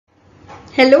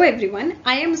Hello everyone,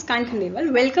 I am Muskan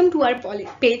Khandeval. Welcome to our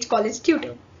page College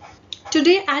Tutor.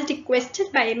 Today, as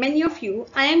requested by many of you,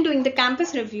 I am doing the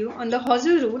campus review on the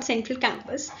Hostel Road Central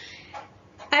Campus.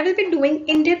 I will be doing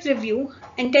in-depth review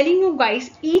and telling you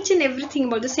guys each and everything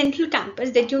about the Central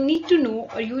Campus that you need to know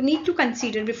or you need to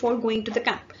consider before going to the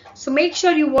camp. So make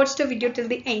sure you watch the video till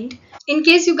the end. In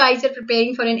case you guys are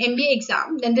preparing for an MBA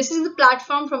exam, then this is the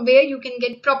platform from where you can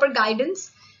get proper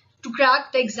guidance to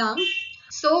crack the exam.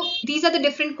 So these are the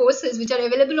different courses which are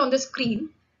available on the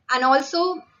screen, and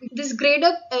also this grade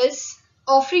up is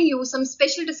offering you some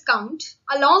special discount.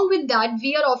 Along with that,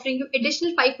 we are offering you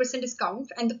additional 5%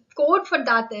 discount, and the code for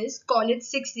that is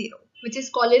college60, which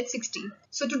is college60.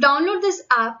 So to download this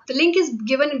app, the link is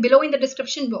given below in the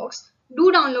description box.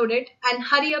 Do download it and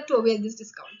hurry up to avail this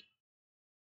discount.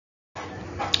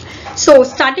 So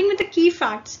starting with the key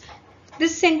facts,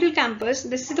 this Central Campus,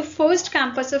 this is the first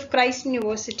campus of Christ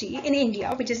University in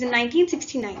India, which is in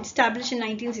 1969, established in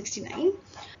 1969.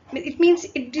 It means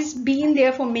it has been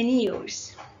there for many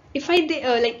years.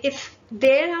 If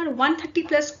there are 130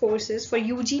 plus courses for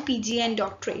UG, PG and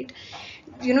doctorate,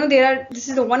 this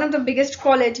is one of the biggest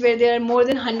college where there are more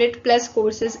than 100 plus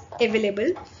courses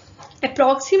available.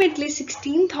 Approximately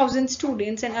 16,000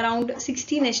 students and around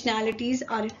 60 nationalities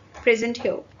are present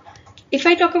here. If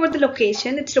I talk about the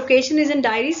location, its location is in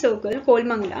Diary Circle,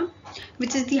 Kolmangla,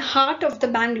 which is the heart of the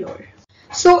Bangalore.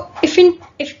 So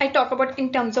if I talk about in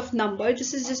terms of number,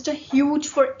 this is just a huge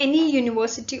for any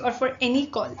university or for any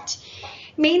college.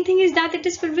 Main thing is that it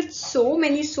is filled with so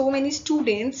many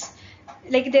students,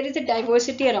 like there is a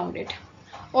diversity around it.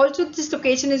 Also, this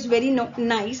location is very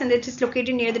nice, and it is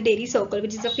located near the Dairy Circle,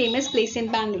 which is a famous place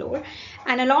in Bangalore.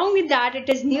 And along with that, it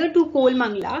is near to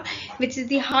Kolmangla, which is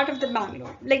the heart of the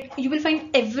Bangalore. Like you will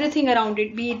find everything around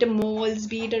it, be it a malls,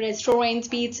 be it a restaurants,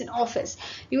 be it an office.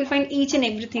 You will find each and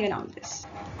everything around this.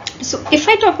 So if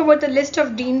I talk about the list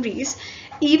of deaneries,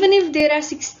 even if there are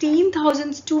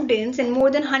 16,000 students and more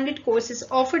than 100 courses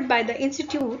offered by the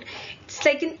institute, it's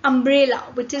like an umbrella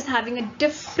which is having a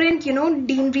different,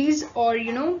 deaneries or,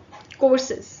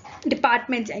 courses,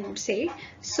 departments, I would say.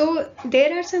 So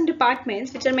there are some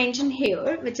departments which are mentioned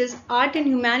here, which is art and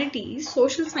humanities,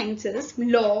 social sciences,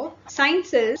 law,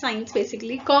 science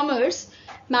basically, commerce,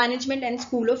 management and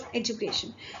school of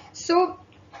education. So,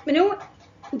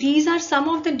 these are some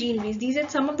of the deaneries, these are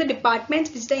some of the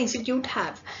departments which the institute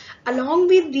have. Along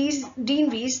with these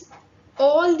deaneries,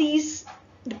 all these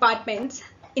departments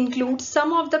include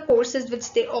some of the courses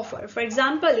which they offer. For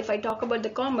example, if I talk about the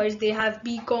commerce, they have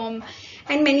BCom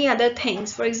and many other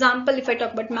things. For example, if I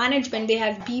talk about management, they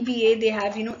have BBA, they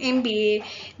have MBA,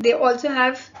 they also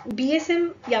have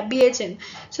BHM.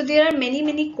 So there are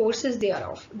many courses they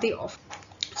offer.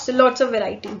 So lots of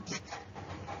variety.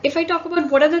 If I talk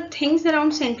about what are the things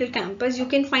around Central Campus, you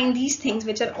can find these things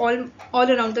which are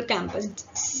all around the campus.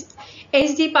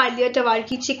 SD Palia,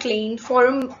 Tawarki, Chick Lane,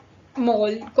 Forum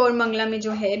Mall, Kormangla mein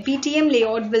jo hai, BTM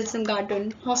layout, Wilson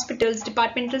Garden, hospitals,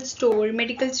 departmental store,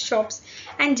 medical shops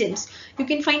and gyms. You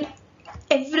can find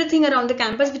everything around the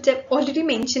campus which I've already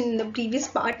mentioned in the previous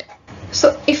part.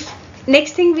 So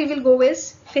next thing we will go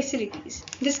is facilities.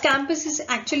 This campus is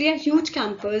actually a huge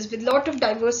campus with lot of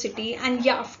diversity, and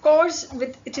yeah, of course,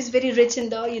 it is very rich in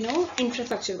the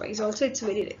infrastructure wise. Also, it's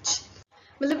very rich.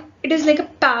 Well, it is like a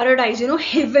paradise,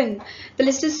 heaven. The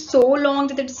list is so long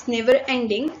that it's never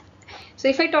ending. So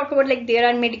if I talk about there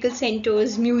are medical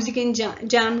centers, music and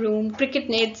jam room, cricket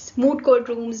nets, moot court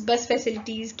rooms, bus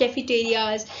facilities,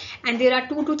 cafeterias, and there are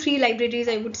 2 to 3 libraries,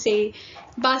 I would say,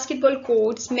 basketball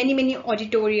courts, many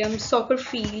auditoriums, soccer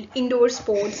field, indoor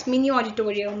sports, mini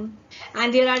auditorium,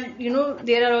 and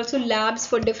there are also labs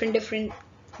for different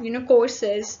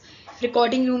courses.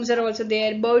 Recording rooms are also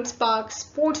there, birds parks,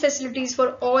 sports facilities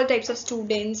for all types of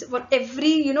students. For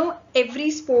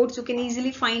every sports you can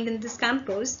easily find in this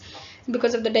campus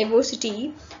because of the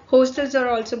diversity. Hostels are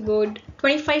also good.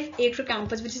 25-acre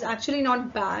campus, which is actually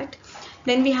not bad.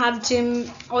 Then we have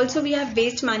gym. Also we have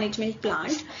waste management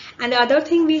plant, and the other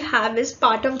thing we have is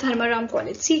part of Dharmaram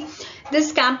College. See,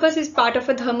 this campus is part of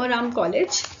a Dharmaram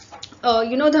College.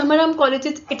 Dharmaram College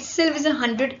itself is a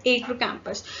 100-acre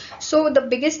campus. So the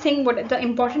the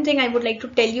important thing I would like to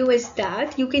tell you is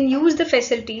that you can use the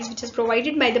facilities which is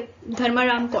provided by the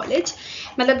Dharmaram College.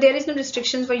 There is no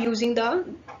restrictions for using the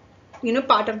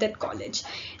part of that college.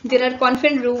 There are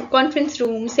conference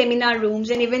rooms, seminar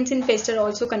rooms, and events and fests are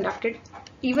also conducted.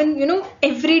 Even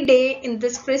every day in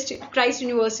this Christ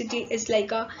University is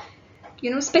like a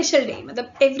special day.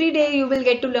 Every day you will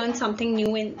get to learn something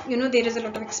new, and there is a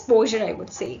lot of exposure, I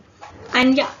would say.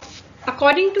 And yeah,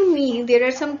 According to me, there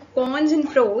are some cons and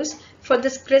pros for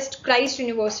this Christ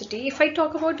University. If I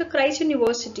talk about the Christ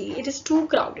University, it is too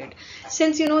crowded.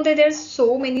 Since you know that there are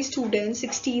so many students,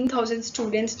 16,000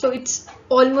 students, so it's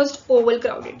almost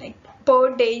overcrowded. Like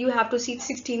per day, you have to seat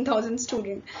 16,000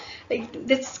 students. Like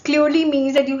this clearly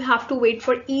means that you have to wait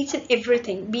for each and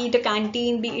everything, be it a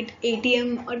canteen, be it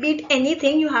ATM, or be it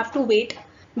anything. You have to wait.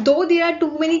 Though there are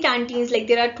too many canteens, like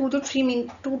there are two to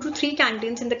three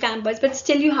canteens in the campus, but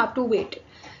still you have to wait.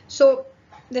 So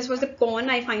this was the con,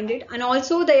 I find it. And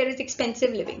also there is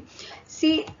expensive living.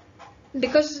 See,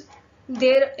 because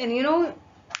there, and you know,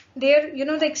 there, you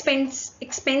know, the expense,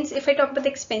 if I talk about the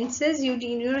expenses, you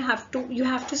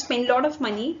have to spend a lot of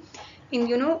money in,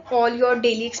 you know, all your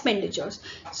daily expenditures.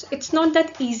 So it's not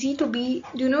that easy to be,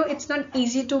 you know, it's not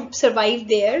easy to survive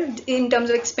there in terms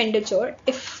of expenditure.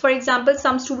 If for example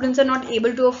some students are not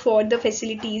able to afford the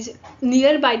facilities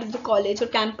nearby to the college or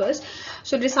campus,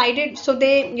 so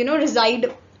they, you know,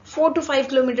 reside 4 to 5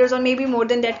 kilometers or maybe more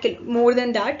than that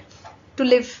to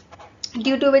live,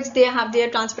 due to which they have their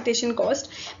transportation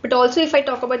cost. But also if I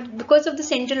talk about, because of the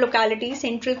central locality,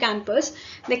 central campus,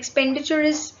 the expenditure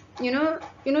is, you know,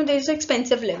 there's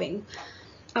expensive living.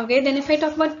 Okay, then if I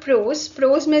talk about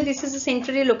pros means this is a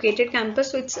centrally located campus,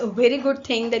 so it's a very good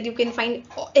thing that you can find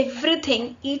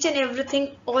everything, each and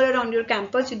everything all around your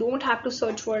campus. You don't have to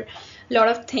search for a lot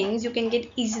of things, you can get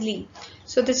easily.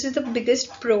 So this is the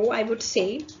biggest pro, I would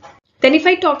say. Then if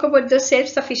I talk about the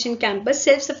self-sufficient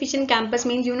campus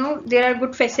means, you know, there are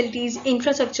good facilities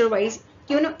infrastructure wise,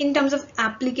 you know, in terms of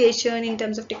application, in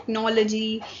terms of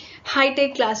technology,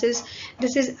 high-tech classes.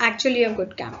 This is actually a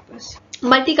good campus.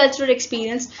 Multicultural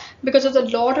experience, because of the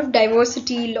lot of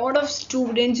diversity, lot of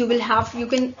students you will have, you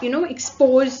can, you know,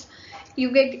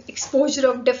 you get exposure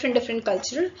of different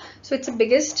culture. So it's the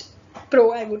biggest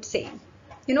pro, I would say.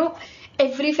 You know,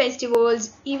 every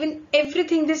festivals, even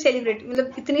everything they celebrate,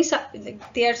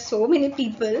 like, there are so many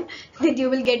people that you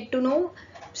will get to know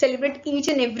celebrate each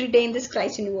and every day in this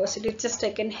Christ University. It's just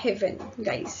like in heaven,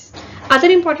 guys. Other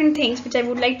important things which I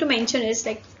would like to mention is,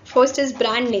 like, first is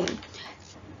brand name.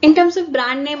 In terms of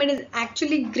brand name, it is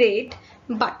actually great,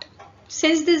 but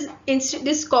since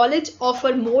this college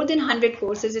offer more than 100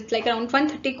 courses, it's like around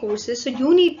 130 courses, so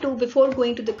you need to, before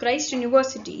going to the Christ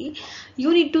University,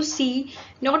 you need to see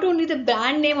not only the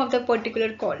brand name of the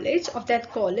particular college,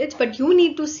 but you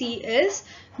need to see is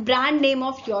brand name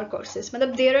of your courses.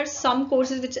 But there are some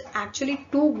courses which are actually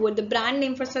too good, the brand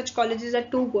name for such colleges are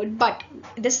too good, but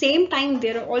at the same time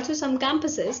there are also some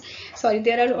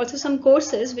there are also some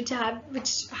courses which have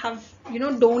you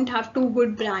know, don't have too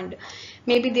good brand.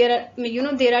 Maybe there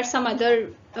are some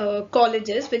other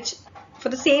colleges which for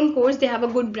the same course they have a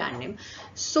good brand name.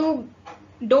 So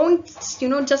don't, you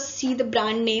know, just see the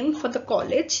brand name for the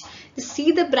college,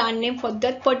 see the brand name for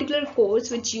that particular course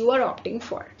which you are opting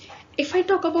for. If I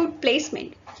talk about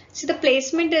placement, see, the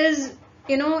placement is,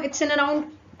 you know, it's in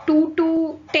around 2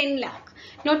 to 10 lakh,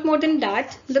 not more than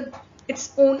that.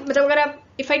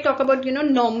 If I talk about, you know,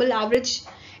 normal average,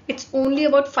 it's only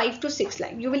about 5 to 6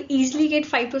 lakh. You will easily get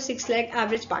 5 to 6 lakh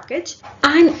average package.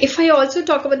 And if I also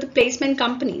talk about the placement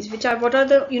companies, which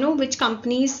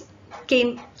companies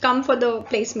come for the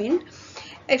placement.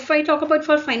 If I talk about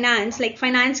for finance, like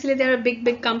finance, there are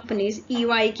big companies,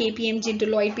 EY, KPMG,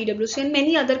 Deloitte, PwC, and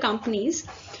many other companies.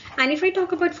 And if I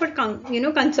talk about for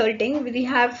consulting, we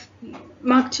have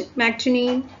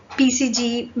McChinney,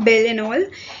 PCG, Bell, and all.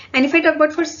 And if I talk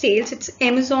about for sales, it's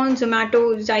Amazon,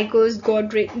 Zomato, Zycos,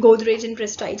 Godrej, and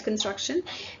Prestige Construction.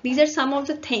 These are some of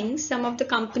the things, some of the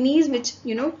companies which,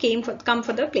 you know, come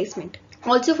for the placement.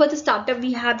 Also for the startup,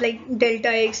 we have like Delta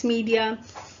X, Media,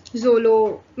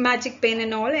 Zolo, Magic Pen,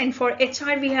 and all. And for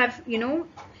HR, we have, you know,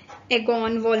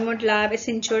 Aegon, Walmart Lab,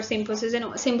 Accenture, Symbiosis,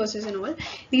 and all.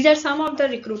 These are some of the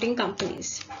recruiting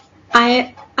companies.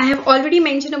 I have already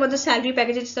mentioned about the salary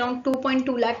package. It's around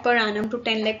 2.2 lakh per annum to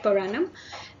 10 lakh per annum.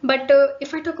 But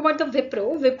if I talk about the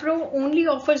Wipro only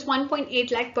offers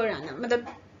 1.8 lakh per annum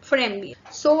for MBA.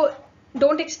 So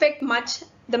don't expect much.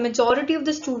 The majority of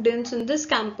the students in this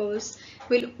campus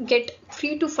will get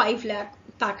 3 to 5 lakh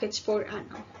package per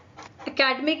annum.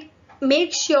 Academic,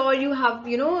 make sure you have,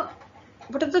 you know,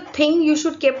 what are the thing you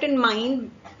should keep in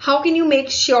mind. How can you make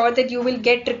sure that you will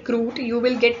get recruit, you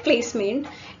will get placement?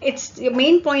 It's the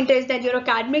main point is that your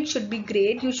academic should be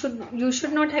great. You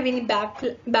should not have any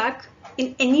back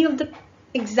in any of the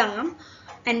exam,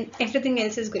 and everything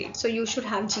else is great. So you should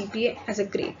have GPA as a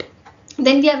grade.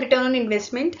 Then we have return on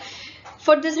investment.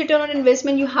 For this return on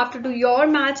investment, you have to do your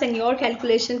maths and your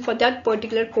calculation for that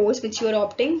particular course which you are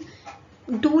opting.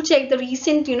 Do check the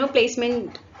recent, you know,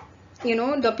 placement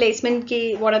the placement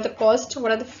ke, what are the costs,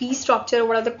 what are the fee structure,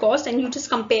 what are the costs, and you just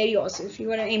compare yourself. If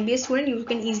you are an MBA student, you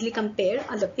can easily compare.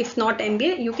 If not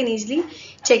MBA, you can easily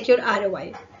check your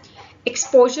ROI.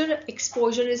 Exposure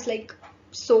is like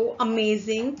so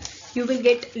amazing. You will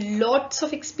get lots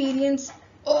of experience,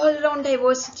 all around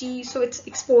diversity. So it's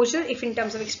exposure. If in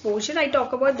terms of exposure I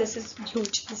talk about, this is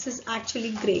huge. This is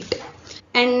actually great.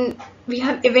 And we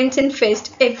have events and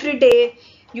fest every day.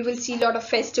 You will see a lot of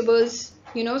festivals,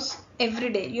 every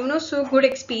day, so good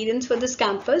experience for this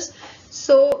campus.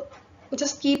 So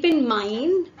just keep in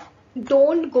mind,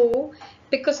 don't go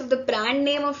because of the brand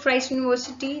name of Christ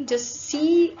University. Just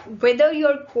see whether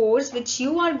your course which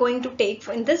you are going to take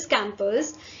in this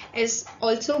campus is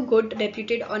also good,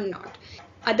 reputed or not.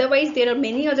 Otherwise, there are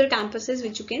many other campuses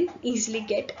which you can easily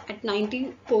get at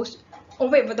 90 post or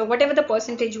whatever the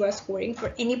percentage you are scoring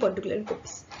for any particular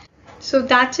course. So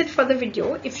that's it for the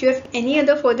video. If you have any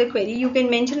other further query, you can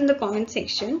mention in the comment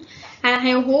section, and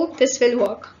I hope this will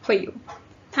work for you.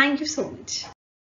 Thank you so much.